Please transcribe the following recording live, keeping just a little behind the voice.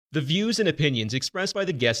The views and opinions expressed by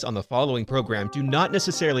the guests on the following program do not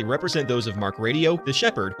necessarily represent those of Mark Radio, The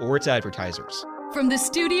Shepherd, or its advertisers. From the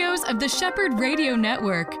studios of the Shepherd Radio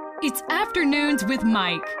Network, it's Afternoons with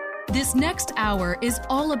Mike. This next hour is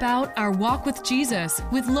all about our walk with Jesus,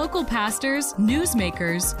 with local pastors,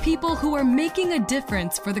 newsmakers, people who are making a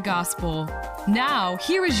difference for the gospel. Now,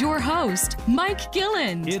 here is your host, Mike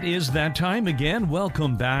Gilland. It is that time again.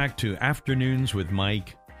 Welcome back to Afternoons with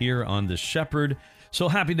Mike here on The Shepherd. So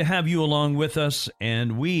happy to have you along with us,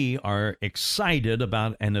 and we are excited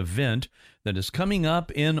about an event that is coming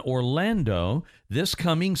up in Orlando this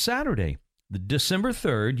coming Saturday, December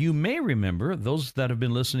 3rd. You may remember, those that have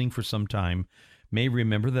been listening for some time may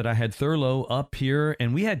remember that I had Thurlow up here,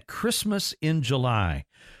 and we had Christmas in July.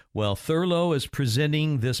 Well, Thurlow is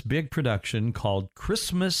presenting this big production called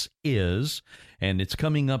Christmas Is, and it's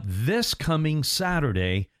coming up this coming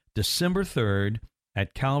Saturday, December 3rd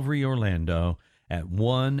at Calvary, Orlando, at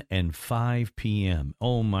 1 and 5 p.m.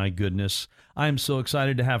 Oh, my goodness. I'm so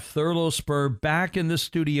excited to have Thurlow Spur back in the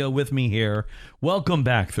studio with me here. Welcome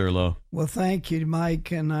back, Thurlow. Well, thank you,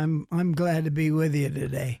 Mike, and I'm glad to be with you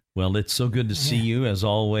today. Well, it's so good to see you, as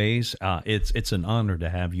always. It's an honor to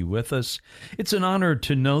have you with us. It's an honor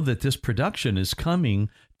to know that this production is coming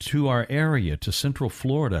to our area, to Central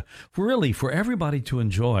Florida, for everybody to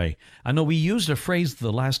enjoy. I know we used a phrase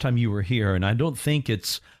the last time you were here, and I don't think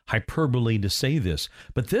it's hyperbole to say this,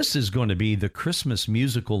 but this is going to be the Christmas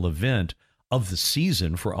musical event of the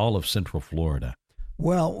season for all of Central Florida.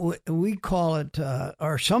 Well, we call it,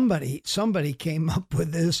 or somebody came up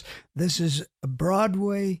with this. This is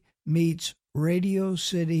Broadway meets Radio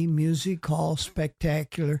City Music Hall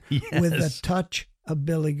Spectacular with a touch of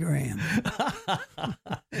Billy Graham.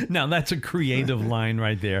 Now, that's a creative line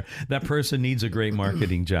right there. That person needs a great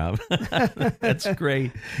marketing job. That's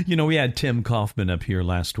great. You know, we had Tim Kaufman up here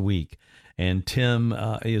last week, and Tim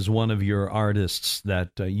is one of your artists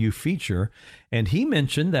that you feature, and he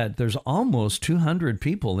mentioned that there's almost 200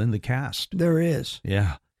 people in the cast. There is.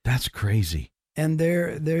 Yeah, that's crazy. And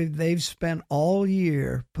they've spent all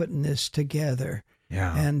year putting this together.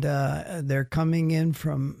 Yeah. And they're coming in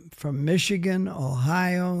from Michigan,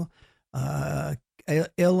 Ohio,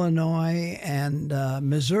 Illinois, and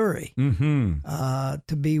Missouri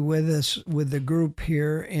to be with us with the group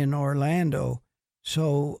here in Orlando.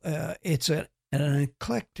 So it's an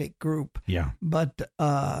eclectic group. Yeah. But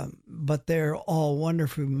they're all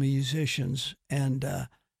wonderful musicians, and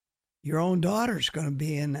your own daughter's going to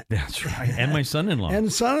be in it. That's right. And my son-in-law.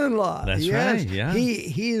 And son-in-law. That's yes. right. Yeah.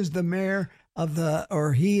 He is the mayor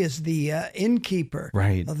he is the innkeeper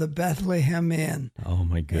of the Bethlehem Inn. Oh,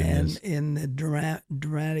 my goodness. And in the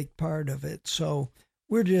dramatic part of it. So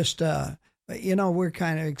we're just, we're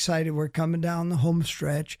kind of excited. We're coming down the home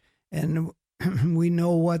stretch, and we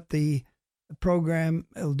know what the program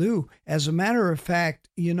will do. As a matter of fact,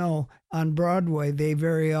 on Broadway, they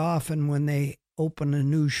very often, when they open a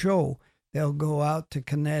new show, they'll go out to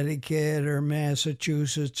Connecticut or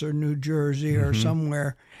Massachusetts or New Jersey or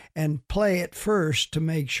somewhere and play it first to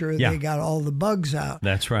make sure they got all the bugs out.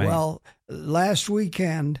 That's right. Well, last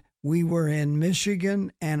weekend we were in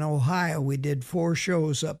Michigan and Ohio. We did 4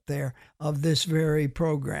 shows up there of this very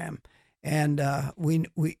program, and we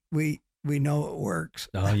know it works.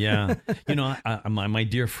 Oh, yeah. My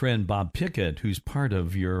dear friend Bob Pickett, who's part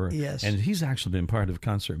of your, and he's actually been part of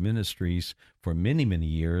Concert Ministries for many, many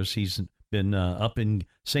years. He's been up in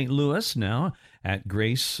St. Louis now at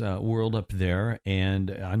Grace World up there, and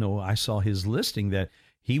I know I saw his listing that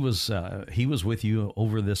he was with you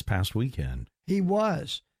over this past weekend. He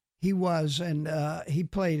was, and he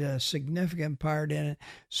played a significant part in it.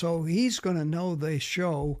 So he's going to know the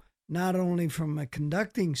show not only from a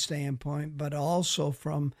conducting standpoint, but also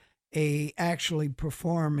from actually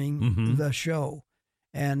performing the show,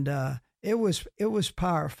 and it was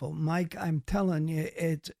powerful, Mike. I'm telling you,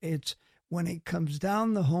 it's when it comes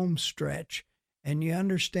down the home stretch, and you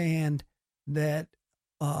understand that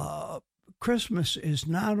Christmas is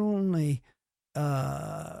not only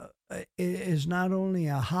a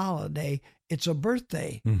holiday; it's a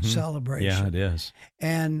birthday celebration. Yeah, it is.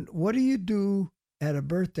 And what do you do at a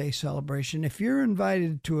birthday celebration? If you're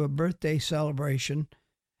invited to a birthday celebration,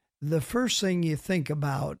 the first thing you think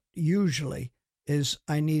about usually is,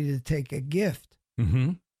 I need to take a gift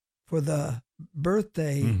for the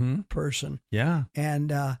birthday person. Yeah.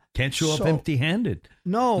 And can't show up empty-handed.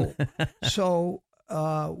 No. So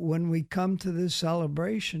when we come to this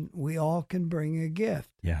celebration, we all can bring a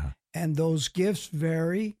gift. Yeah. And those gifts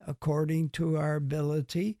vary according to our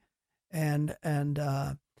ability.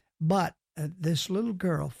 But this little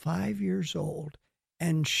girl, 5 years old,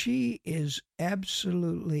 and she is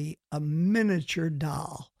absolutely a miniature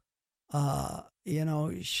doll.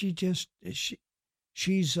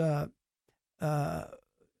 she's I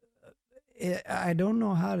don't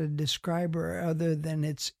know how to describe her other than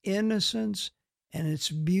its innocence and its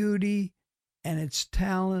beauty and its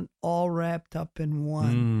talent all wrapped up in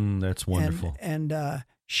one. That's wonderful. And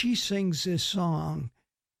she sings this song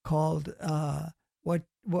called "What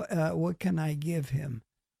Can I Give Him?"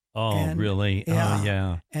 Oh, And, really? yeah. Oh,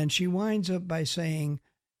 yeah. And she winds up by saying,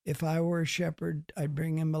 "If I were a shepherd, I'd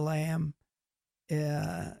bring him a lamb.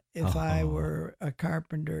 If I Oh. were a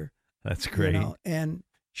carpenter, That's great. And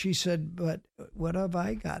she said, "But what have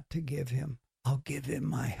I got to give him? I'll give him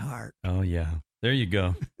my heart." Oh, yeah. There you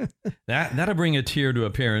go. That'll bring a tear to a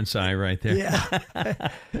parent's eye right there. Yeah.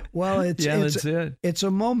 Well, that's it. it's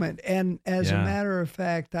a moment. And as a Yeah. matter of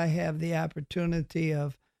fact, I have the opportunity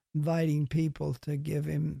of inviting people to give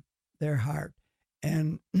him their heart.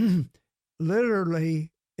 And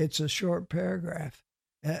literally, it's a short paragraph.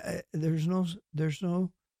 There's no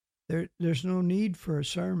need for a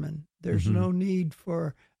sermon. There's Mhm. no need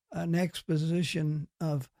for an exposition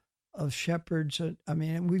of shepherds. I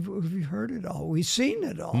mean, we've heard it all. We've seen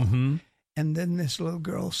it all. Mm-hmm. And then this little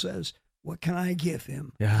girl says, "What can I give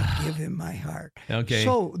him? Yeah. I'll give him my heart." Okay.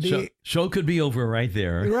 So show could be over right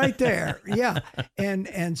there. right there, yeah.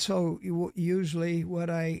 And so usually what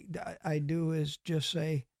I do is just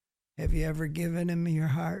say, "Have you ever given him your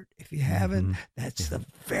heart? If you haven't, that's the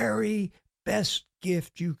very best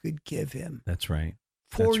gift you could give him That's right.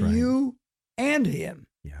 for That's right. you and him."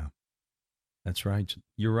 Yeah. That's right.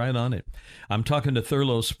 You're right on it. I'm talking to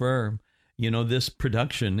Thurlow Spur. This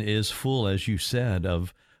production is full, as you said,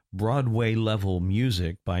 of Broadway level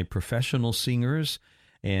music by professional singers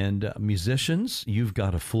and musicians. You've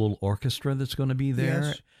got a full orchestra that's going to be there.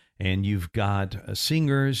 Yes. And you've got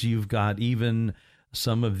singers. You've got even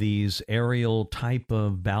some of these aerial type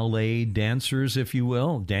of ballet dancers, if you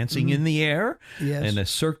will, dancing in the air. Yes. And a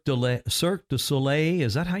Cirque du Soleil.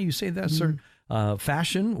 Is that how you say that, sir?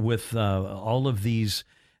 Fashion with all of these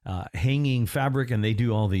hanging fabric, and they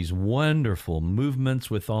do all these wonderful movements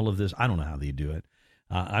with all of this. I don't know how they do it.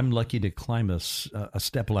 I'm lucky to climb a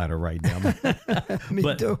step ladder right now.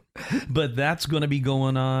 Me too. But that's going to be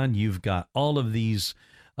going on. You've got all of these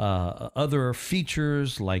other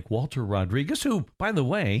features like Walter Rodriguez, who, by the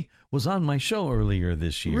way, was on my show earlier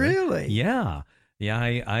this year. Really? Yeah. Yeah,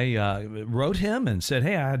 I wrote him and said,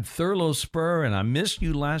 "Hey, I had Thurlow Spur, and I missed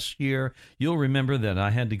you last year. You'll remember that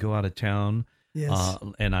I had to go out of town, Yes.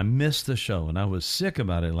 and I missed the show, and I was sick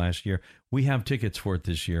about it last year. We have tickets for it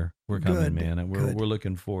this year. We're coming, Good, man, and we're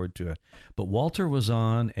looking forward to it." But Walter was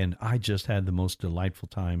on, and I just had the most delightful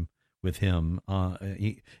time with him.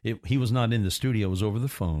 He was not in the studio; it was over the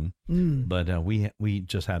phone, but we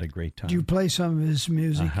just had a great time. Do you play some of his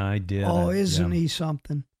music? I did. Oh, isn't Yeah. he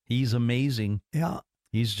something? He's amazing. Yeah.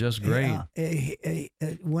 He's just great.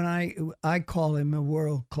 When I call him a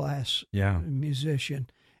world class Yeah. musician,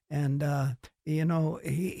 and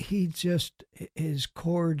he just, his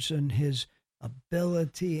chords and his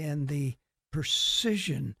ability and the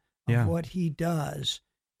precision of what he does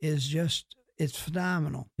is just, it's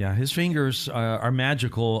phenomenal. Yeah, his fingers are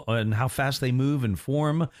magical, and how fast they move and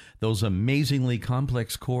form those amazingly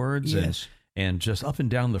complex chords. Yes. And just up and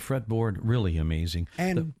down the fretboard, really amazing.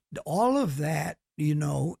 And all of that,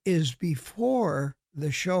 is before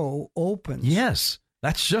the show opens. Yes,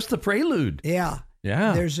 that's just the prelude. Yeah.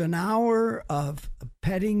 Yeah. There's an hour of a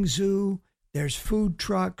petting zoo. There's food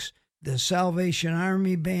trucks, the Salvation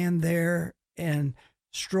Army band there, and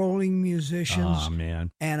strolling musicians. Oh,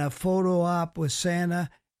 man. And a photo op with Santa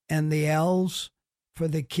and the elves for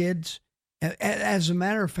the kids. As a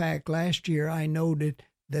matter of fact, last year I noted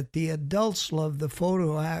that the adults loved the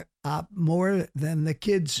photo op more than the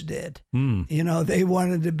kids did. They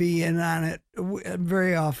wanted to be in on it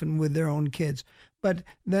very often with their own kids. But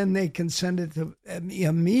then they can send it to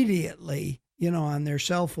immediately, on their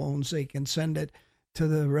cell phones. They can send it to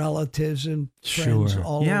the relatives and friends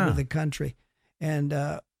all over the country. And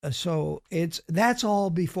so that's all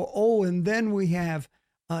before. Oh, and then we have,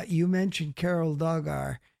 you mentioned Carol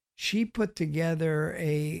Duggar. She put together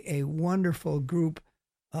a wonderful group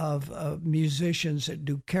of musicians that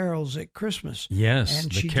do carols at Christmas. Yes,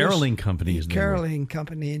 And the she Caroling Company is the Caroling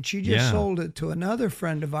Company, and she just sold it to another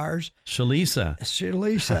friend of ours, Shalisa.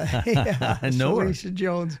 Yeah, I know her. Shalisa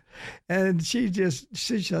Jones, and she's just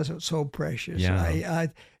so precious. Yeah.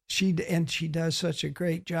 She does such a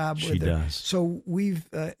great job with She her. does. So we've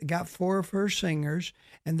got 4 of her singers,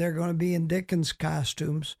 and they're going to be in Dickens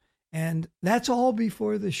costumes. And that's all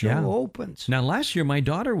before the show opens. Now, last year, my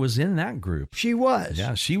daughter was in that group. She was.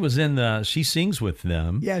 Yeah, she was she sings with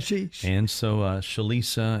them. Yeah, And so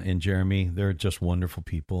Shalisa and Jeremy, they're just wonderful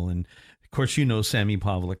people. And of course, you know Sammy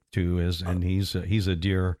Pavlik too, and he's a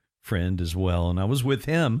dear friend as well. And I was with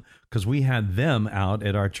him because we had them out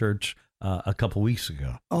at our church a couple weeks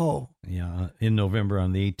ago. Oh. Yeah, in November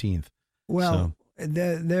on the 18th. Well,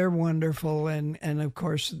 they're wonderful. And of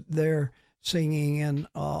course, they're singing and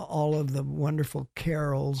all of the wonderful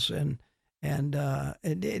carols and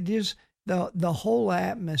it is the whole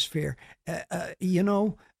atmosphere.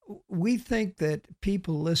 We think that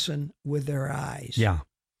people listen with their eyes. Yeah.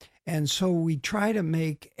 And so we try to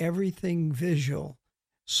make everything visual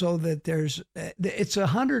so that it's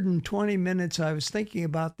 120 minutes. I was thinking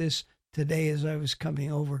about this today as I was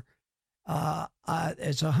coming over.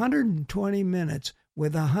 It's 120 minutes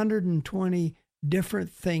with 120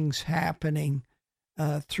 different things happening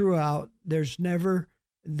throughout. There's never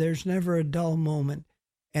a dull moment.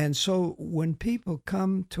 And so when people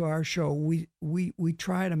come to our show, we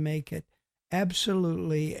try to make it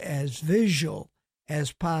absolutely as visual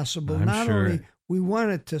as possible. Not only we want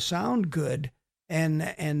it to sound good, and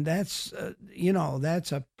that's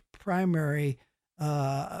that's a primary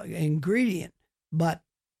ingredient, but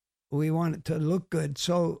we want it to look good.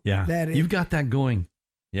 So you've got that going.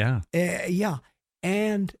 Yeah. Yeah.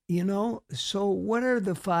 And, so what are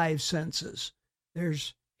the five senses?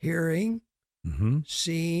 There's hearing,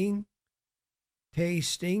 seeing,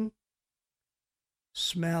 tasting,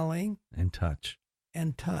 smelling, and touch.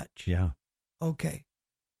 Yeah. Okay.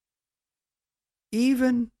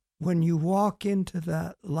 Even when you walk into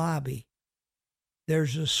the lobby,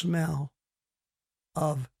 there's a smell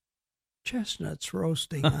of chestnuts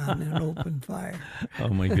roasting on an open fire. Oh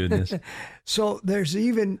my goodness. So there's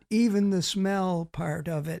even the smell part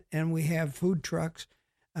of it, and we have food trucks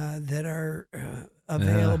that are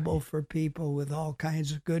available for people with all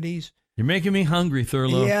kinds of goodies. You're making me hungry,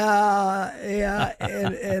 Thurlow. Yeah,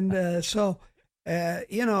 and so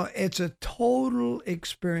it's a total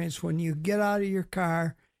experience. When you get out of your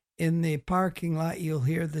car in the parking lot, you'll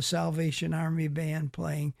hear the Salvation Army band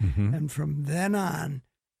playing, and from then on,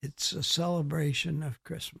 it's a celebration of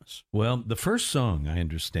Christmas. Well, the first song, I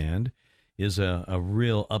understand, is a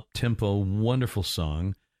real up-tempo, wonderful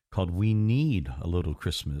song called We Need a Little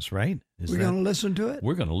Christmas, right? We're going to listen to it?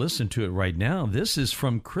 We're going to listen to it right now. This is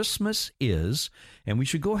from Christmas Is, and we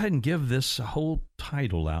should go ahead and give this whole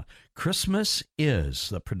title out. Christmas Is,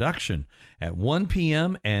 the production at 1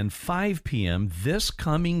 p.m. and 5 p.m. this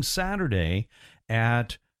coming Saturday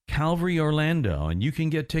at Calvary, Orlando, and you can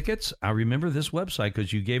get tickets. I remember this website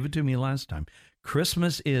because you gave it to me last time.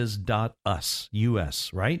 ChristmasIs.us,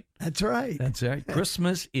 US, right? That's right. That's right.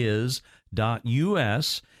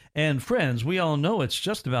 ChristmasIs.us. And friends, we all know it's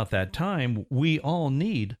just about that time. We all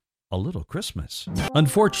need a little Christmas.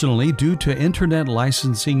 Unfortunately, due to internet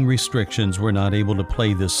licensing restrictions, we're not able to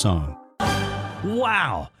play this song.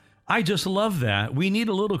 Wow! I just love that. We need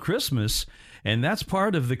a little Christmas. And that's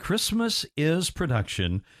part of the Christmas Is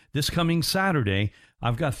production this coming Saturday.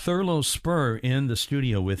 I've got Thurlow Spur in the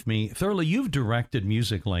studio with me. Thurlow, you've directed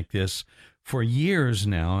music like this for years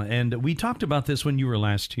now, and we talked about this when you were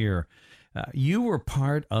last here. You were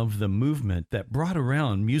part of the movement that brought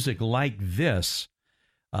around music like this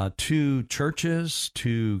to churches,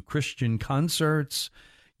 to Christian concerts.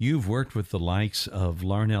 You've worked with the likes of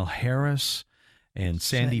Larnell Harris and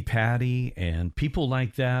Sandy Patty and people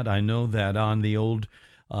like that. I know that on the old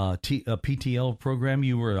PTL program,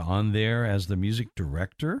 you were on there as the music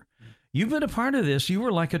director. You've been a part of this. You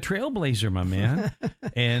were like a trailblazer, my man.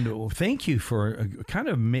 And thank you for kind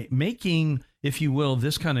of making, if you will,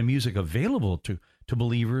 this kind of music available to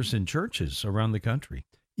believers in churches around the country.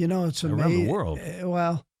 It's amazing. Around the world.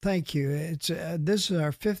 Well, thank you. It's this is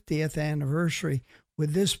our 50th anniversary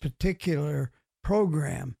with this particular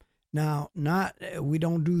program. Now, we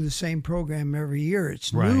don't do the same program every year.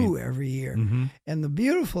 It's new every year. And the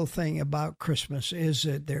beautiful thing about Christmas is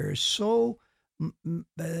that there is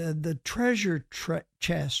the treasure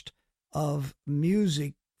chest of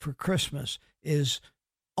music for Christmas is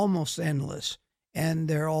almost endless. And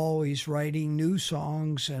they're always writing new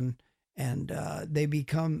songs, and they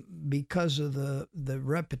become, because of the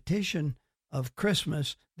repetition of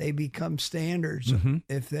Christmas, they become standards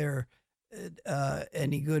if they're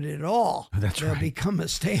any good at all. They'll become a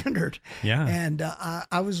standard. Yeah. And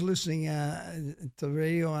I was listening to the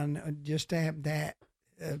radio on just to have that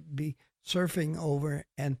be surfing over,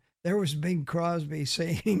 and there was Bing Crosby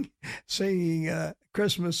singing a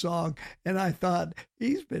Christmas song, and I thought,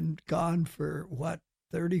 he's been gone for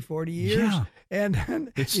 30, 40 years, yeah.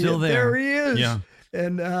 and it's still there. There he is. Yeah.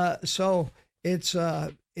 And so it's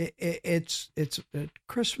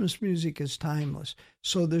Christmas music is timeless.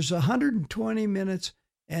 So there's 120 minutes,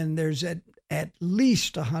 and there's at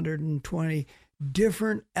least 120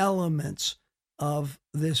 different elements of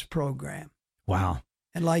this program. Wow.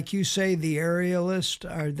 And like you say, the aerialists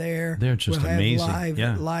are there. They're just we'll amazing.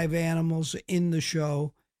 Have live animals in the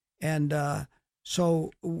show, and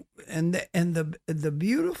so the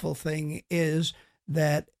beautiful thing is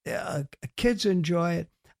that kids enjoy it.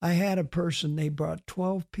 I had a person, they brought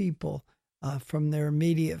 12 people from their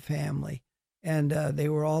immediate family, and they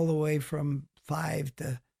were all the way from 5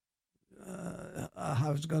 to, I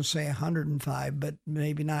was going to say 105, but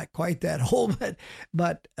maybe not quite that old,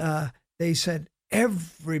 but they said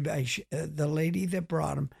everybody, the lady that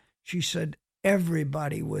brought them, she said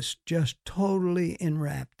everybody was just totally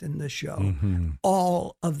enwrapped in the show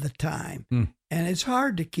all of the time. And it's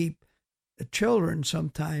hard to keep the children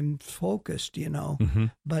sometimes focused,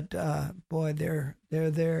 but boy, they're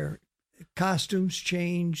there. Costumes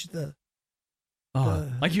change.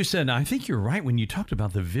 Like you said, I think you're right when you talked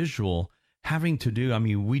about the visual having to do, I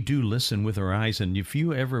mean, we do listen with our eyes, and if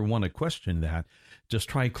you ever want to question that, just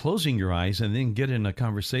try closing your eyes and then get in a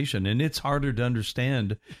conversation. And it's harder to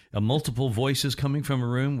understand multiple voices coming from a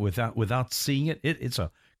room without seeing it. It's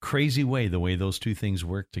a crazy way, the way those two things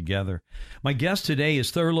work together. My guest today is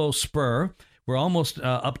Thurlow Spur. We're almost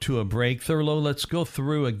up to a break. Thurlow, let's go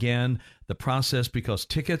through again the process, because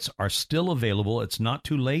tickets are still available. It's not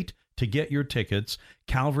too late to get your tickets.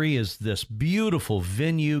 Calvary is this beautiful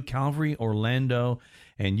venue, Calvary, Orlando,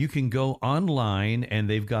 and you can go online, and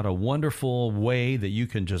they've got a wonderful way that you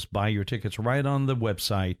can just buy your tickets right on the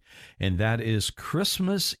website, and that is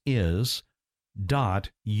christmasis.us.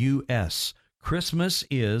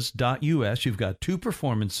 christmasis.us. You've got two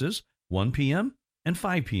performances, 1 p.m. and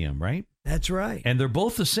 5 p.m., right? That's right. And they're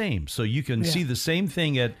both the same, so you can see the same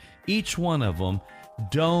thing at each one of them.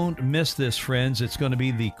 Don't miss this, friends. It's going to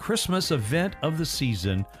be the Christmas event of the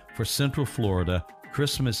season for Central Florida.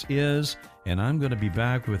 Christmas is, and I'm going to be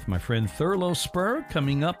back with my friend Thurlow Spur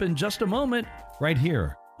coming up in just a moment right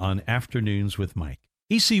here on Afternoons with Mike.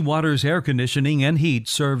 EC Waters Air Conditioning and Heat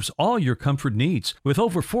serves all your comfort needs. With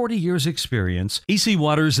over 40 years' experience, EC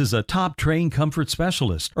Waters is a top-trained comfort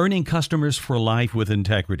specialist, earning customers for life with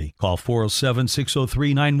integrity. Call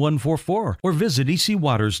 407-603-9144 or visit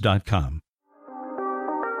ecwaters.com.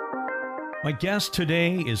 My guest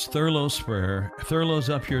today is Thurlow Spur. Thurlow's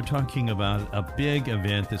up here talking about a big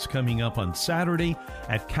event that's coming up on Saturday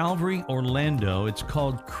at Calvary, Orlando. It's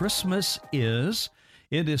called Christmas Is.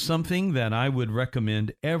 It is something that I would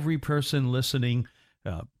recommend every person listening,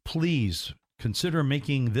 please consider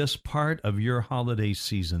making this part of your holiday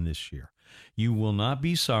season this year. You will not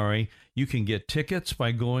be sorry. You can get tickets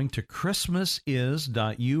by going to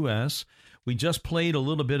christmasis.us. We just played a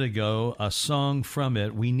little bit ago a song from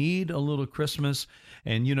it. We Need a Little Christmas.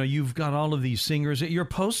 And, you've got all of these singers. Your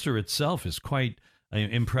poster itself is quite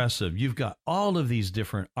impressive. You've got all of these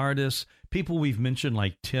different artists, people we've mentioned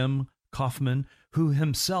like Tim Kaufman, who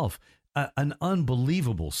himself, an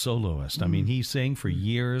unbelievable soloist. I mean, he sang for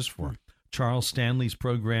years for Charles Stanley's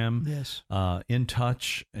program, In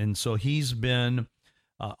Touch. And so he's been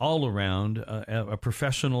all around a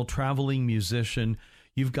professional traveling musician.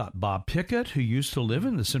 You've got Bob Pickett, who used to live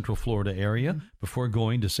in the Central Florida area before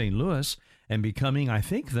going to St. Louis and becoming, I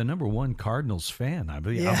think, the #1 Cardinals fan. I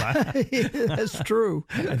believe. Yeah, that's true.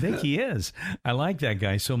 I think he is. I like that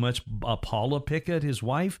guy so much. Paula Pickett, his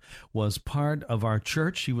wife, was part of our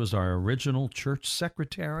church. She was our original church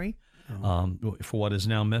secretary for what is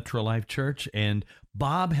now Metro Life Church. And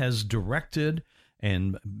Bob has directed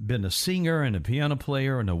and been a singer and a piano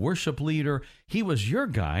player and a worship leader. He was your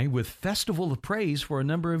guy with Festival of Praise for a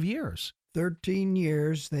number of years. 13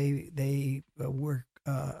 years. They work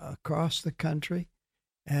across the country,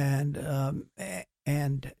 and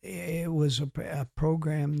it was a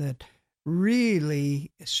program that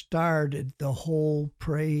really started the whole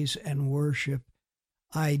praise and worship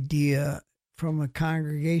idea from a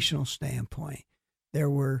congregational standpoint.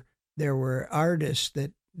 There were artists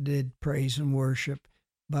that did praise and worship,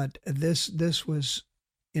 but this was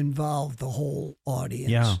involved the whole audience.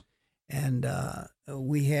 Yeah. And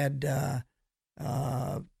we had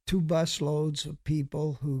 2 busloads of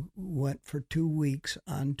people who went for 2 weeks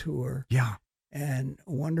on tour. Yeah. And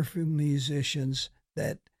wonderful musicians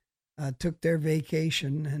that took their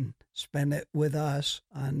vacation and spent it with us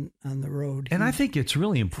on the road. And I think it's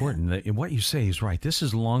really important that what you say is right. This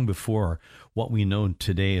is long before what we know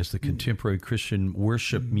today as the contemporary Christian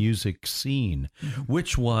worship music scene,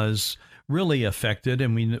 which was really affected.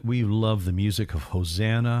 And we love the music of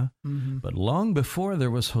Hosanna. But long before there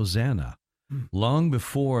was Hosanna, long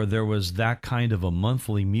before there was that kind of a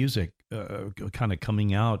monthly music kind of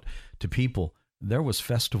coming out to people. There was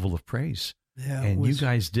Festival of Praise. Yeah, and you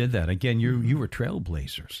guys did that. Again, you were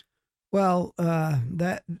trailblazers. Well,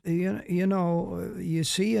 that you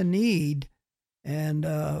see a need,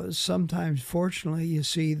 and sometimes, fortunately, you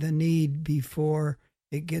see the need before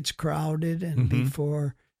it gets crowded and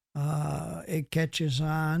before it catches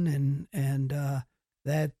on, and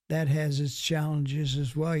that has its challenges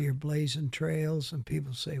as well. You're blazing trails, and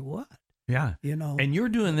people say, "What?" Yeah, and you're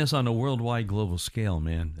doing this on a worldwide, global scale,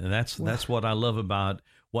 man. And that's what I love about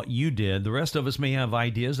what you did. The rest of us may have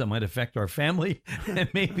ideas that might affect our family and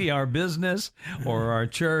maybe our business or our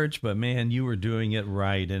church, but man, you were doing it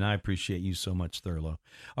right, and I appreciate you so much, Thurlow.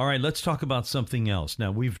 All right, let's talk about something else.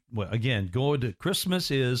 Now, again, go to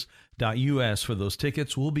christmasis.us for those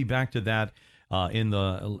tickets. We'll be back to that in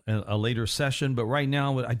a later session, but right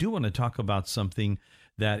now, I do want to talk about something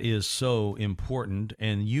that is so important,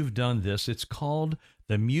 and you've done this. It's called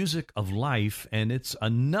The Music of Life, and it's a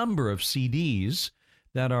number of CDs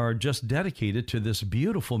that are just dedicated to this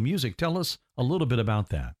beautiful music. Tell us a little bit about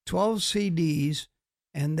that. 12 CDs,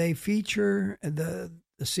 and they feature, the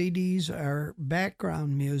CDs are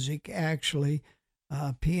background music, actually,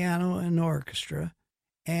 piano and orchestra,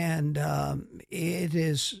 and it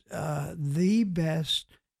is the best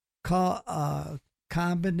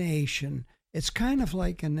combination. It's kind of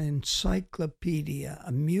like an encyclopedia,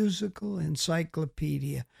 a musical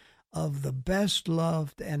encyclopedia of the best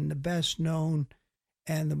loved and the best known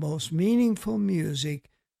and the most meaningful music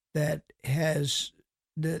that has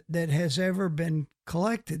ever been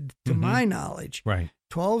collected, to my knowledge. Right.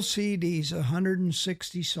 12 CDs,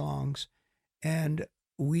 160 songs, and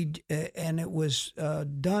it was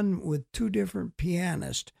done with two different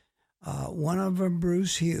pianists. One of them,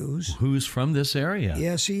 Bruce Hughes, who's from this area.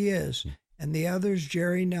 Yes, he is. And the other's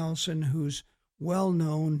Jerry Nelson, who's well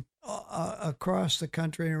known across the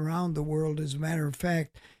country and around the world. As a matter of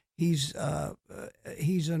fact, he's an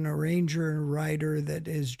arranger and writer that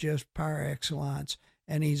is just par excellence,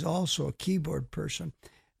 and he's also a keyboard person.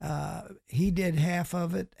 He did half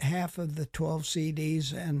of the 12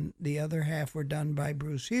 CDs, and the other half were done by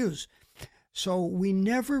Bruce Hughes. So we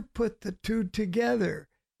never put the two together.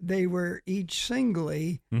 They were each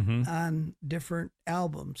singly on different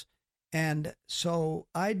albums. And so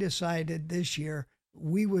I decided this year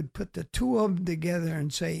we would put the two of them together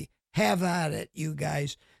and say, have at it, you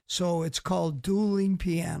guys. So it's called Dueling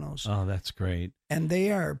Pianos. Oh, that's great. And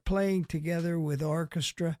they are playing together with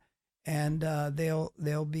orchestra, and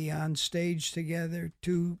they'll be on stage together,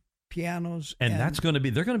 two pianos. And they're going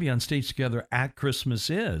to be on stage together at Christmas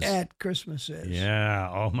Is. At Christmas Is.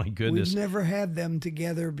 Yeah. Oh, my goodness. We've never had them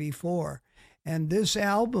together before. And this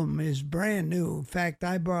album is brand new. In fact,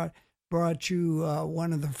 I brought you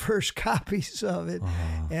one of the first copies of it.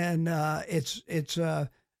 Oh. And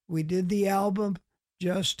we did the album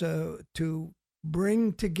just to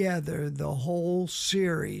bring together the whole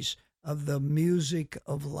series of the music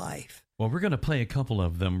of life. Well, we're going to play a couple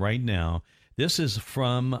of them right now. This is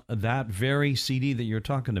from that very CD that you're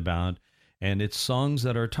talking about, and it's songs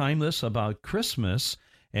that are timeless about Christmas.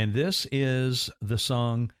 And this is the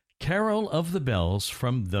song Carol of the Bells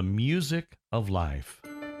from The Music of Life.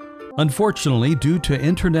 Unfortunately, due to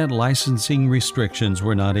internet licensing restrictions,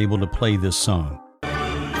 we're not able to play this song.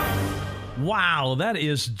 Wow, that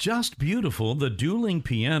is just beautiful. The dueling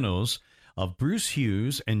pianos of Bruce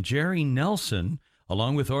Hughes and Jerry Nelson,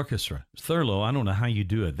 along with orchestra. Thurlow, I don't know how you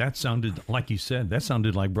do it. That sounded, like you said, that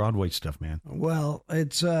sounded like Broadway stuff, man. Well,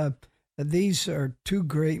 it's these are two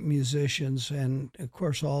great musicians, and of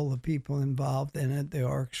course all the people involved in it, the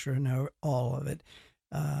orchestra and all of it,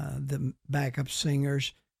 the backup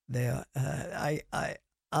singers. I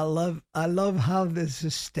love how this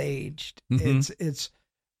is staged.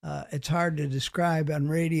 It's hard to describe on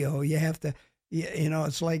radio. You have to,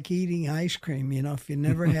 it's like eating ice cream. If you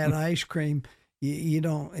never had ice cream, you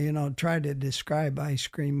don't, try to describe ice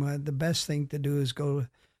cream. The best thing to do is go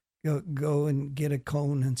and get a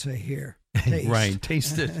cone and say, here, taste. Right,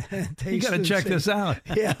 taste it. You got to check this out.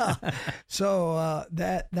 Yeah. So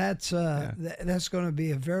that's going to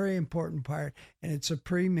be a very important part, and it's a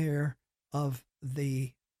premiere of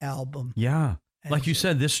the album. Yeah. Like you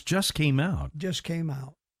said, this just came out. Just came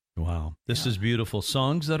out. Wow. This is beautiful.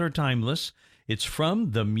 Songs that are timeless. It's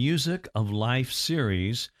from the Music of Life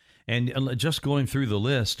series. And just going through the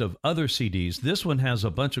list of other CDs, this one has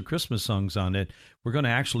a bunch of Christmas songs on it. We're going to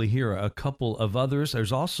actually hear a couple of others.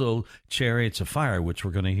 There's also Chariots of Fire, which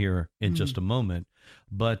we're going to hear in just a moment.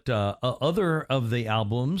 But other of the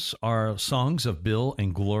albums are songs of Bill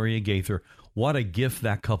and Gloria Gaither. what a gift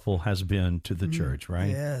that couple has been to the church, right?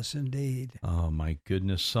 Yes, indeed. Oh, my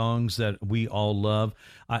goodness. Songs that we all love.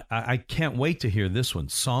 I can't wait to hear this one,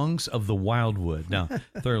 Songs of the Wildwood. Now,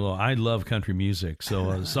 Thurlow, I love country music,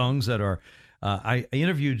 so songs that are, I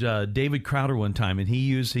interviewed David Crowder one time, and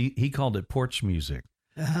he called it porch music.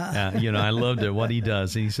 I loved it, what he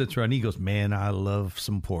does. And he sits around and he goes, man, I love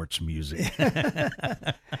some porch music.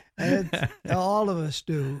 All of us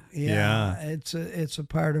do. Yeah. It's a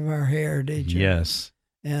part of our heritage. Yes.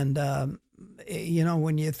 And,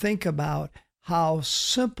 when you think about how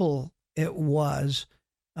simple it was,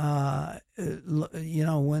 when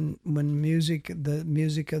the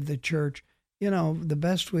music of the church, the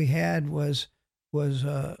best we had was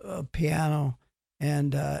a piano.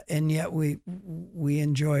 And yet we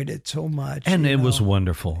enjoyed it so much, and it was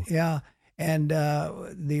wonderful. Yeah, and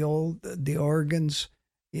the organs,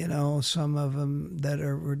 some of them that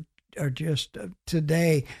are just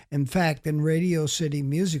today. In fact, in Radio City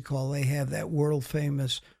Music Hall, they have that world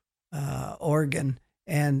famous organ,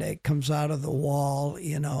 and it comes out of the wall,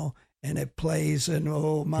 and it plays, and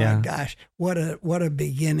oh my gosh, what a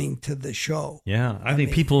beginning to the show. Yeah, I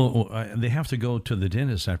think people, they have to go to the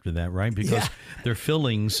dentist after that, right? Because their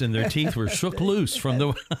fillings in their teeth were shook loose from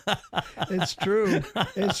the... It's true.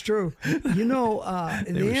 It's true.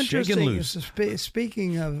 The interesting,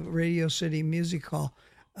 speaking of Radio City Music Hall,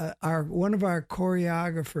 one of our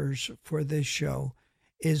choreographers for this show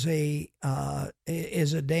is a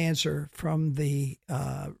dancer from the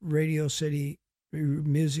Radio City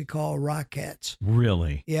Music Hall Rockettes.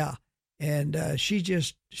 Really? Yeah. And she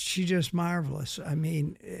just marvelous. I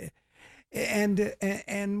mean,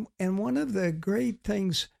 and one of the great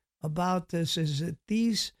things about this is that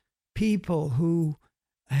these people who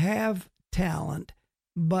have talent,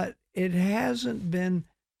 but it hasn't been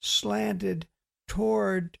slanted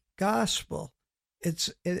toward gospel.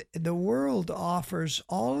 The world offers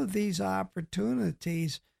all of these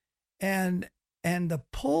opportunities, and the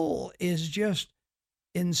pull is just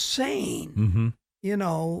insane. Mm-hmm.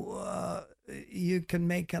 You can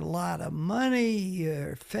make a lot of money.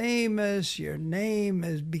 You're famous. Your name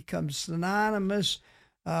has become synonymous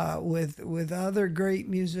with other great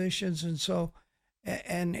musicians, and so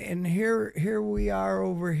and here we are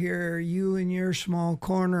over here, you in your small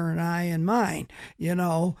corner and I in mine.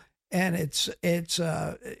 And it's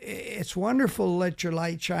wonderful to let your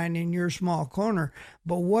light shine in your small corner.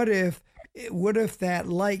 But what if that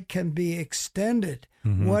light can be extended?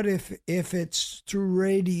 Mm-hmm. What if it's through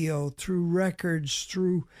radio, through records,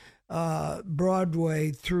 through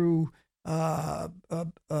Broadway, through all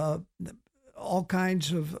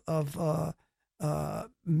kinds of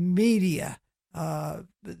media,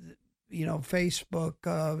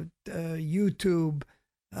 Facebook, YouTube,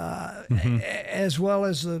 as well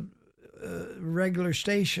as the regular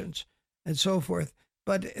stations and so forth.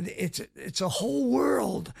 But it's a whole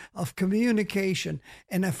world of communication,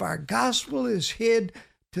 and if our gospel is hid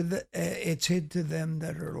it's hid to them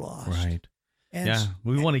that are lost. Right. And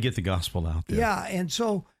we want to get the gospel out there. Yeah, and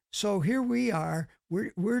so here we are.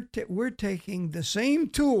 We're taking the same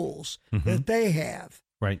tools Mm-hmm. that they have,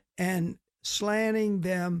 right, and slanting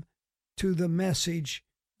them to the message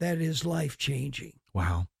that is life changing.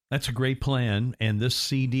 Wow. That's a great plan. And this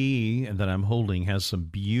CD that I'm holding has some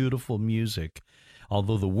beautiful music.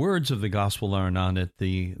 Although the words of the gospel aren't on it,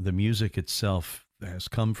 the music itself has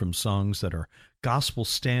come from songs that are gospel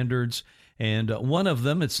standards. And one of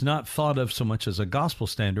them, it's not thought of so much as a gospel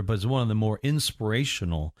standard, but it's one of the more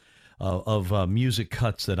inspirational of music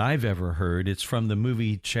cuts that I've ever heard. It's from the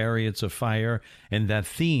movie Chariots of Fire, and that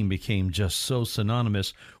theme became just so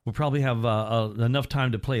synonymous. We'll probably have enough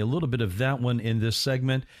time to play a little bit of that one in this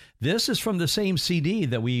segment. This is from the same CD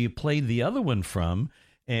that we played the other one from,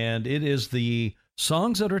 and it is the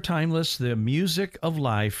Songs That Are Timeless, the Music of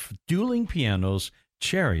Life, Dueling Pianos,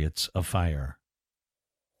 Chariots of Fire.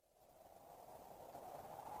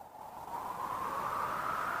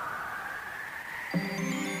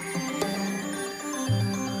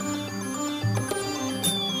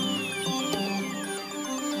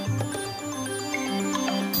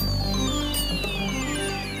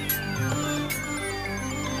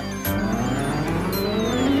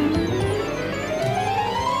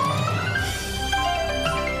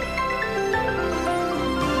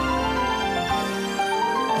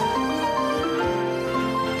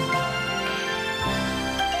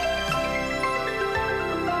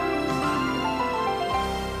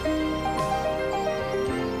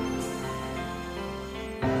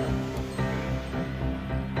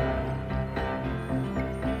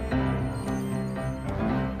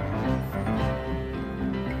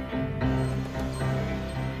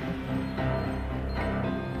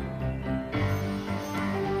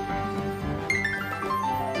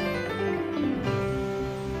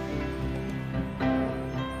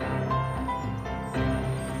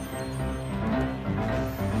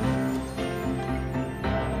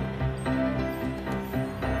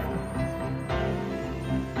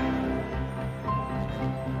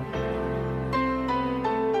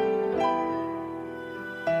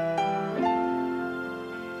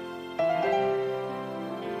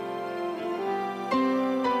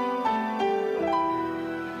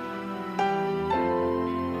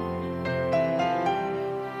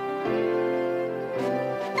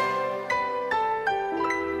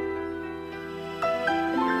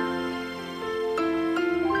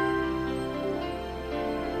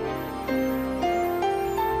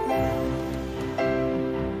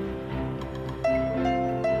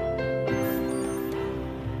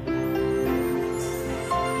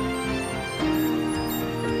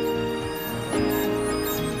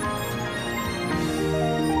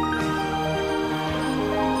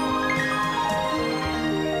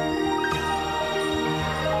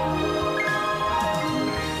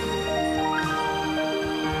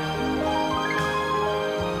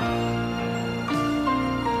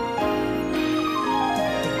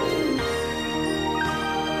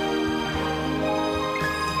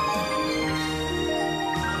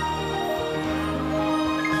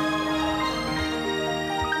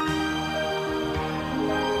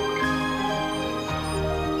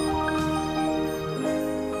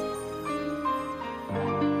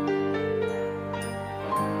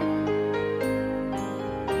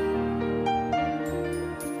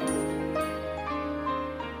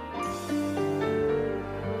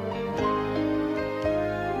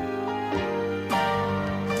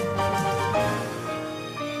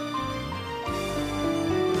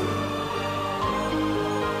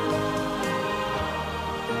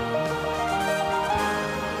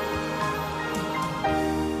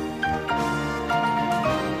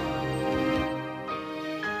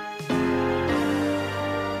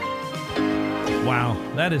 Wow,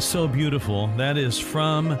 that is so beautiful. That is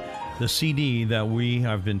from the CD that we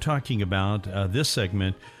have been talking about, this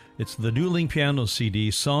segment. It's the Dueling Piano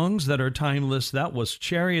CD, Songs That Are Timeless. That was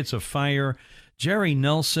Chariots of Fire. Jerry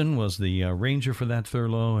Nelson was the arranger for that,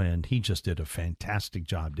 Thurlow, and he just did a fantastic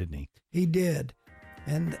job, didn't he? He did.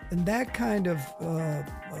 And that kind of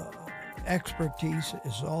expertise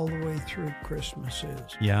is all the way through Christmas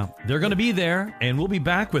is. Yeah, they're going to be there, and we'll be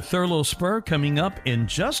back with Thurlow Spur coming up in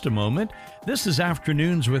just a moment. This is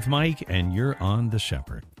Afternoons with Mike, and you're on The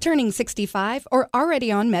Shepherd. Turning 65 or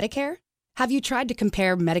already on Medicare? Have you tried to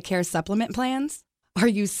compare Medicare supplement plans? Are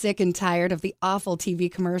you sick and tired of the awful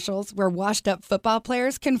TV commercials where washed-up football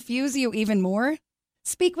players confuse you even more?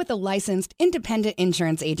 Speak with a licensed independent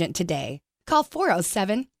insurance agent today. Call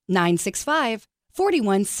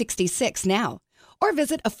 407-965-4166 now, or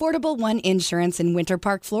visit Affordable One Insurance in Winter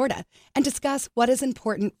Park, Florida, and discuss what is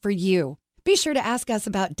important for you. Be sure to ask us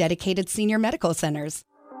about dedicated senior medical centers.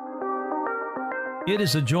 It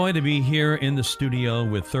is a joy to be here in the studio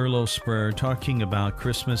with Thurlow Spur talking about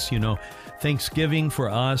Christmas. You know, Thanksgiving for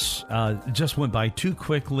us just went by too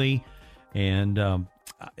quickly, and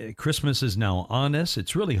Christmas is now on us.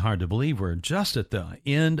 It's really hard to believe we're just at the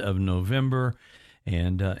end of November,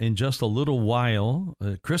 and in just a little while,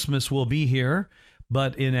 Christmas will be here.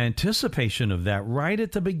 But in anticipation of that, right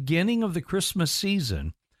at the beginning of the Christmas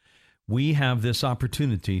season, we have this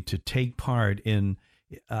opportunity to take part in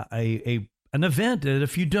an event that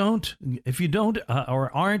if you don't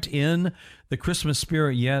or aren't in the Christmas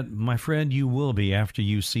spirit yet, my friend, you will be after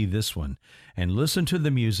you see this one. And listen to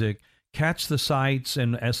the music, catch the sights,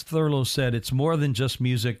 and as Thurlow said, it's more than just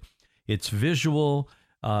music; it's visual.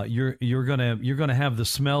 You're gonna have the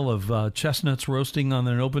smell of chestnuts roasting on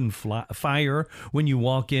an open fire when you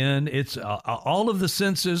walk in. It's all of the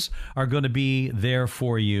senses are going to be there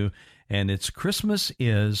for you. And it's Christmas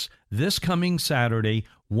is this coming Saturday,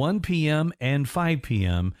 1 p.m. and 5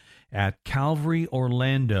 p.m. at Calvary,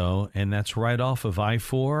 Orlando, and that's right off of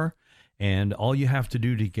I-4. And all you have to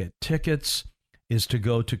do to get tickets is to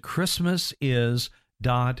go to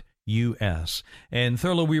christmasis.us. And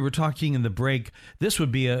Thurlow, we were talking in the break, this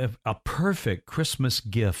would be a perfect Christmas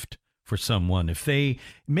gift for someone. If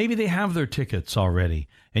maybe they have their tickets already,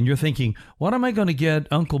 and you're thinking, what am I going to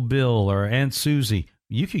get Uncle Bill or Aunt Susie?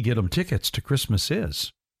 You could get them tickets to Christmas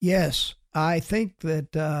Is. Yes, I think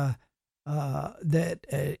that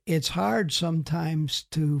it's hard sometimes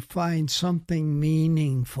to find something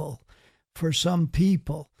meaningful for some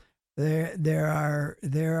people. There are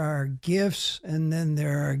gifts, and then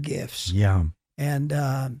there are gifts. Yeah,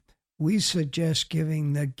 and we suggest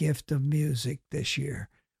giving the gift of music this year.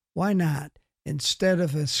 Why not? Instead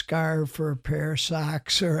of a scarf or a pair of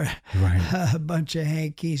socks or a bunch of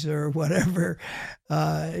hankies or whatever,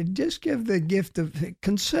 just give the gift of,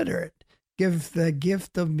 consider it, give the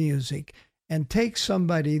gift of music and take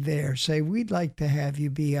somebody there. Say, we'd like to have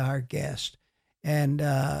you be our guest. And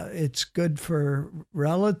it's good for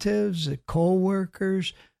relatives,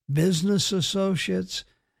 co-workers, business associates.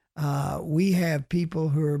 We have people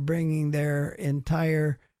who are bringing their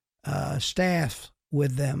entire staff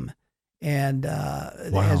with them. And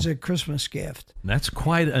as a Christmas gift. That's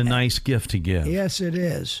quite a nice gift to give. Yes, it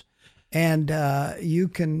is. And you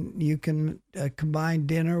can combine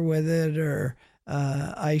dinner with it, or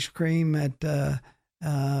ice cream at as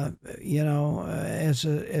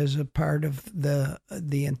a part of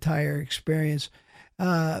the entire experience.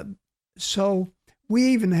 So we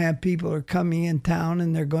even have people who are coming in town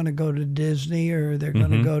and they're going to go to Disney or they're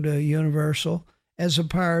going to go to Universal as a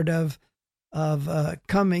part of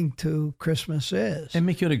coming to Christmas Is. And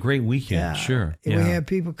make it a great weekend, yeah. Sure. We have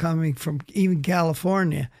people coming from even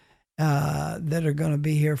California that are going to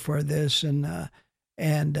be here for this, and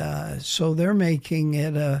so they're making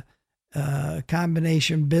it a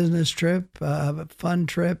combination business trip, a fun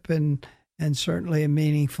trip, and certainly a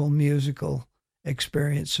meaningful musical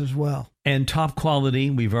experience as well. And top quality,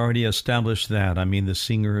 we've already established that. I mean, the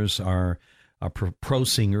singers are pro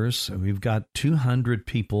singers. We've got 200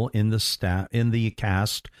 people in the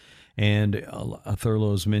cast, and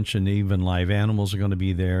Thurlow's mentioned even live animals are going to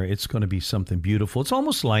be there. It's going to be something beautiful. It's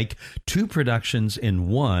almost like two productions in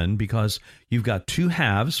one, because you've got two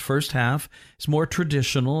halves. First half is more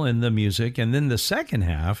traditional in the music, and then the second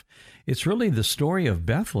half, it's really the story of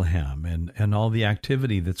Bethlehem and all the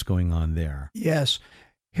activity that's going on there. Yes.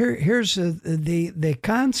 Here's the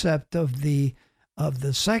concept of the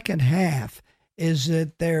second half is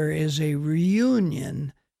that there is a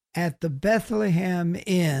reunion at the Bethlehem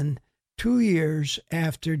Inn 2 years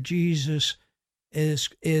after Jesus has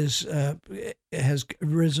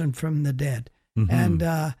risen from the dead.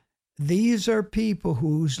 And these are people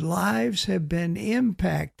whose lives have been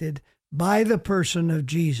impacted by the person of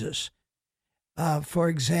Jesus. For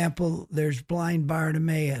example, there's blind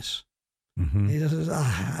Bartimaeus. Mm-hmm. He says,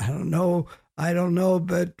 I don't know,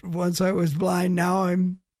 but once I was blind, now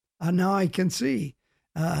I can see.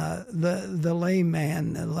 The lame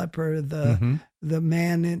man, the leper, the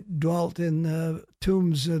man that dwelt in the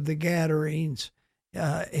tombs of the Gadarenes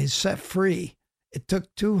is set free. It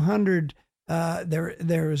took 200.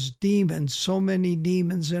 There was demons, so many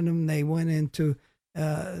demons in them. They went into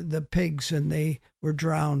the pigs and they were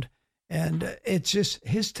drowned. And it's just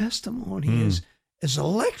his testimony is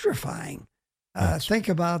electrifying. Think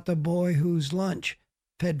about the boy whose lunch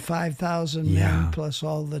fed 5,000 men plus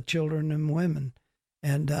all the children and women.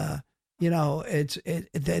 And,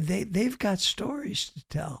 they've got stories to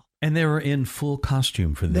tell. And they were in full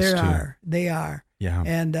costume for this too. They are. Yeah.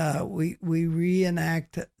 And we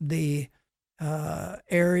reenact the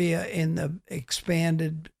area in the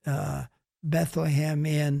expanded Bethlehem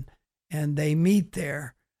Inn, and they meet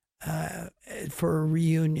there for a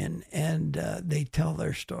reunion, and they tell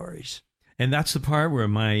their stories. And that's the part where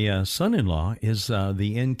my son-in-law is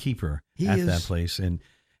the innkeeper at that place, and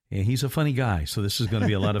he's a funny guy. So this is going to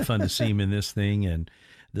be a lot of fun to see him in this thing. And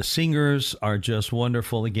the singers are just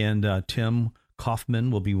wonderful. Again, Tim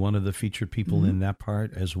Kaufman will be one of the featured people in that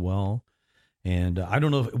part as well. And I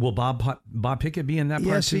don't know, will Bob Pickett be in that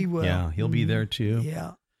part Yes, too? he will. Yeah, he'll be there too.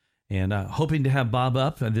 Yeah. And hoping to have Bob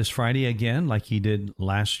up this Friday again, like he did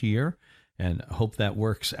last year, and hope that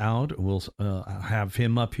works out. We'll have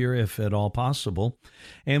him up here if at all possible.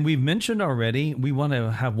 And we've mentioned already, we want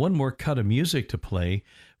to have one more cut of music to play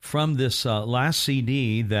from this last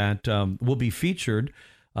CD that will be featured.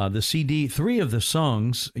 The CD, 3 of the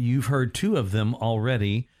songs, you've heard 2 of them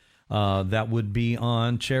already. That would be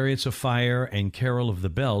on Chariots of Fire and Carol of the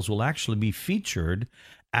Bells will actually be featured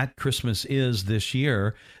at Christmas Is this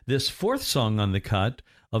year. This 4th song on the cut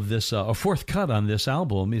of this, 4th cut on this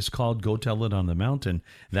album is called Go Tell It on the Mountain.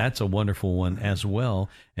 That's a wonderful one as well.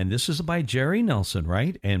 And this is by Jerry Nelson,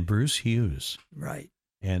 right? And Bruce Hughes. Right.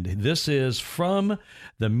 And this is from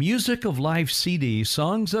the Music of Life CD,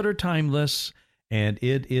 Songs That Are Timeless. And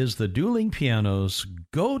it is the Dueling Pianos,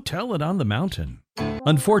 Go Tell It on the Mountain.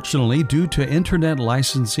 Unfortunately, due to internet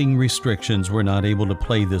licensing restrictions, we're not able to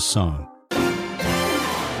play this song.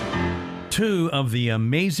 2 of the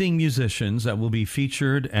amazing musicians that will be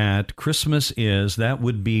featured at Christmas Is, that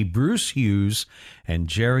would be Bruce Hughes and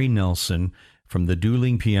Jerry Nelson from the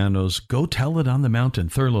Dueling Pianos, Go Tell It on the Mountain.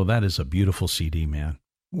 Thurlow, that is a beautiful CD, man.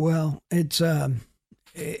 Well, it's a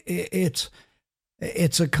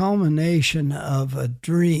culmination of a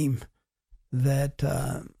dream that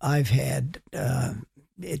I've had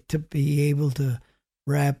to be able to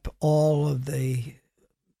wrap all of the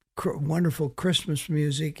wonderful Christmas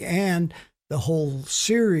music and the whole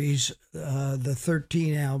series, the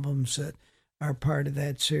 13 albums that are part of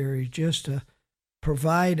that series, just to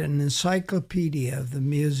provide an encyclopedia of the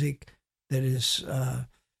music that is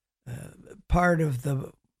part of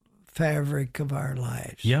the fabric of our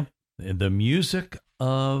lives. Yep. The Music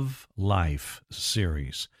of Life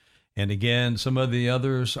series. And again, some of the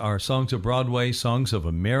others are Songs of Broadway, Songs of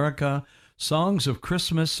America, Songs of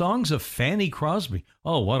Christmas, Songs of Fanny Crosby.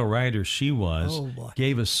 Oh, what a writer she was. Oh, boy.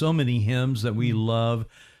 Gave us so many hymns that we love.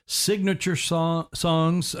 Signature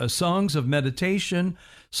songs, Songs of Meditation,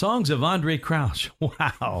 Songs of Andre Crouch.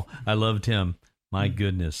 Wow, I loved him. My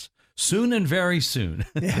goodness. Soon and Very Soon.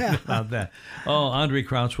 Yeah. About that. Oh, Andre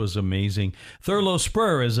Crouch was amazing. Thurlow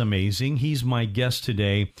Spur is amazing. He's my guest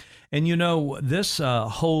today. And you know, this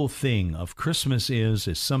whole thing of Christmas is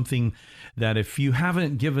something that if you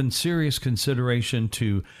haven't given serious consideration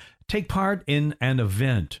to take part in an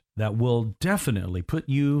event that will definitely put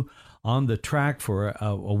you on the track for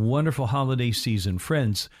a wonderful holiday season.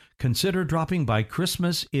 Friends, consider dropping by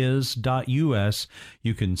christmasis.us.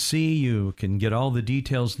 You can get all the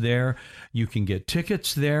details there. You can get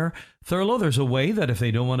tickets there. Thurlow, there's a way that if they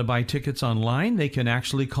don't want to buy tickets online, they can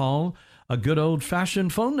actually call a good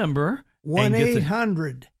old-fashioned phone number.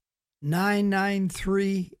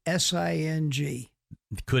 1-800-993-SING.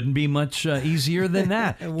 Couldn't be much easier than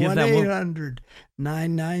that.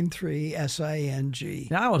 1-800-993-SING.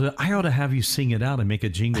 I ought to have you sing it out and make a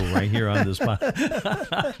jingle right here on the spot.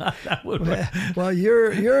 That would work. Well,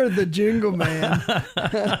 you're the jingle man.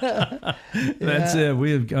 That's it.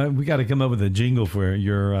 We got to come up with a jingle for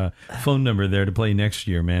your phone number there to play next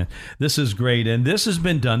year, man. This is great, and this has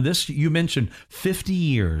been done. You mentioned 50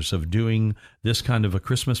 years of doing this kind of a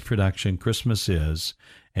Christmas production. Christmas Is.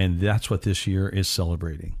 And that's what this year is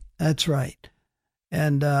celebrating. That's right.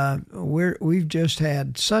 And we've just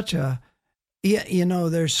had such a Yeah,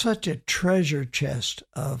 there's such a treasure chest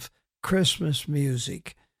of Christmas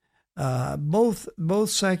music, both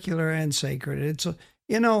secular and sacred. It's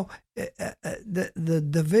the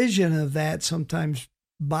division of that sometimes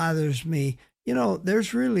bothers me.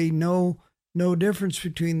 There's really no difference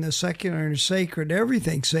between the secular and sacred.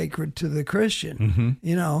 Everything's sacred to the Christian.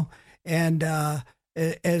 And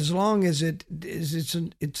as long as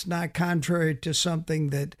it's not contrary to something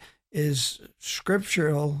that is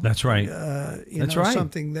scriptural. That's right. That's right.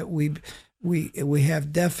 Something that we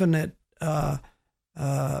have definite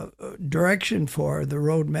direction for, the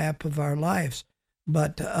roadmap of our lives.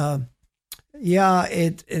 But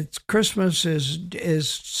it's Christmas is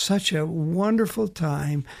such a wonderful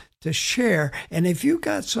time to share. And if you've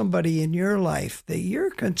got somebody in your life that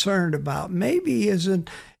you're concerned about, maybe isn't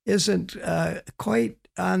quite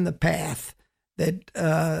on the path that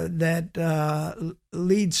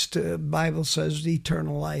leads to, Bible says,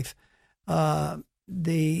 eternal life.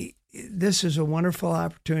 This is a wonderful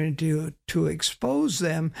opportunity to expose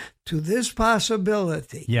them to this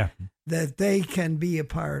possibility. Yeah. That they can be a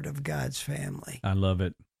part of God's family. I love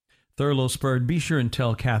it. Thurlow Spurd, be sure and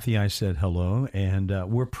tell Kathy I said hello, and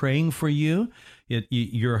we're praying for you.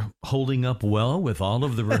 You're holding up well with all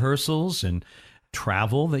of the rehearsals and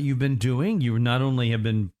travel that you've been doing. You not only have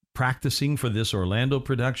been practicing for this Orlando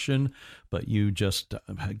production, but you just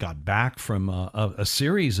got back from a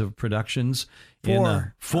series of productions.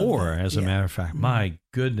 Four, as a matter of fact. My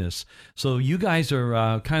goodness. So you guys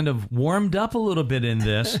are kind of warmed up a little bit in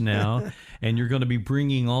this now, and you're going to be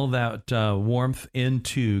bringing all that warmth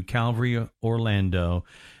into Calvary Orlando.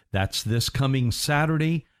 That's this coming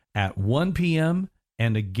Saturday at 1 p.m.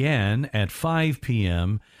 and again at 5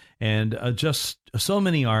 p.m. And just so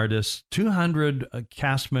many artists, 200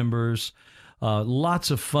 cast members, lots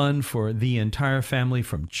of fun for the entire family,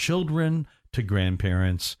 from children to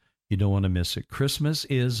grandparents. You don't want to miss it.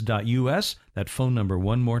 ChristmasIs.us. That phone number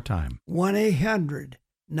one more time.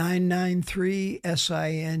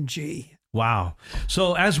 1-800-993-SING. Wow.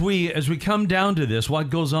 So as we come down to this, what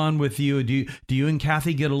goes on with you? Do you and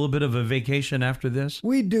Kathy get a little bit of a vacation after this?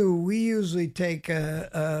 We do. We usually take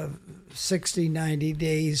 60, 90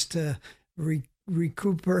 days to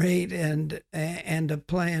recuperate and a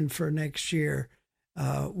plan for next year.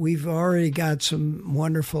 We've already got some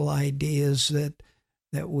wonderful ideas that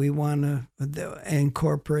we want to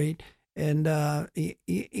incorporate. And,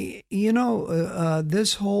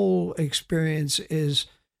 this whole experience is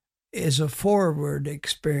a forward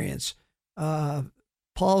experience. Paul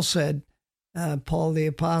the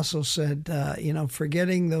Apostle said,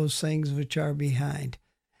 forgetting those things which are behind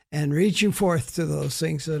and reaching forth to those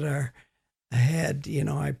things that are ahead,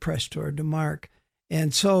 I press toward the mark.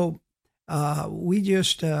 And so we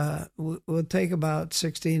just, we'll take about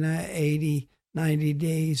 60, 80, 90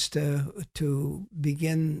 days to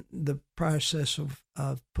begin the process of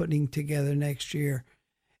putting together next year.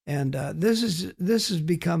 And this has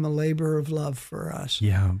become a labor of love for us.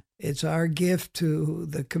 Yeah. It's our gift to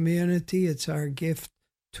the community. It's our gift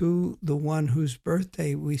to the one whose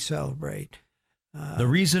birthday we celebrate. The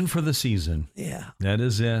reason for the season. Yeah. That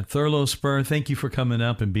is it. Thurlow Spur, thank you for coming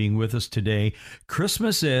up and being with us today.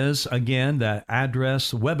 Christmas is, again, that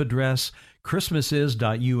address, web address,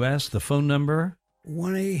 ChristmasIs.us, the phone number?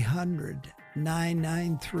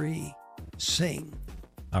 1-800-993-SING.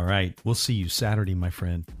 All right. We'll see you Saturday, my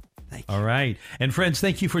friend. Thank you. All right. And friends,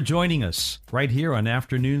 thank you for joining us right here on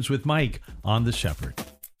Afternoons with Mike on The Shepherd.